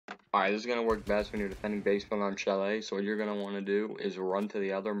Alright, this is gonna work best when you're defending basement on chalet. So what you're gonna want to do is run to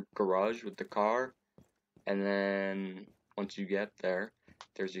the other garage with the car, and then once you get there,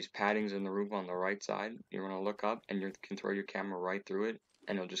 there's these paddings in the roof on the right side. You're gonna look up, and you can throw your camera right through it,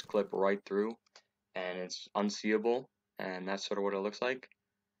 and it'll just clip right through, and it's unseeable, and that's sort of what it looks like.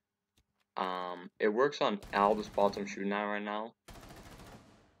 It works on all the spots I'm shooting at right now,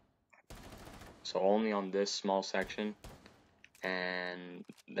 so only on this small section, and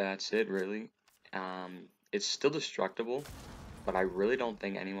that's it really. It's still destructible, but I really don't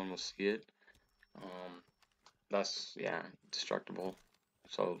think anyone will see it. That's, yeah, destructible.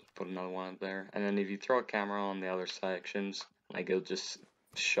 So put another one up there, and then if you throw a camera on the other sections, like it'll just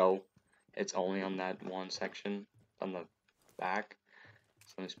show it's only on that one section on the back.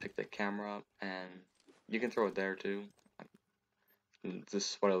 So just pick the camera up, and you can throw it there too.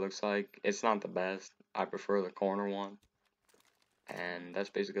 This is what it looks like. It's not the best. I prefer the corner one. And that's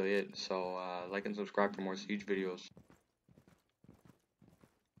basically it. So like and subscribe for more Siege videos.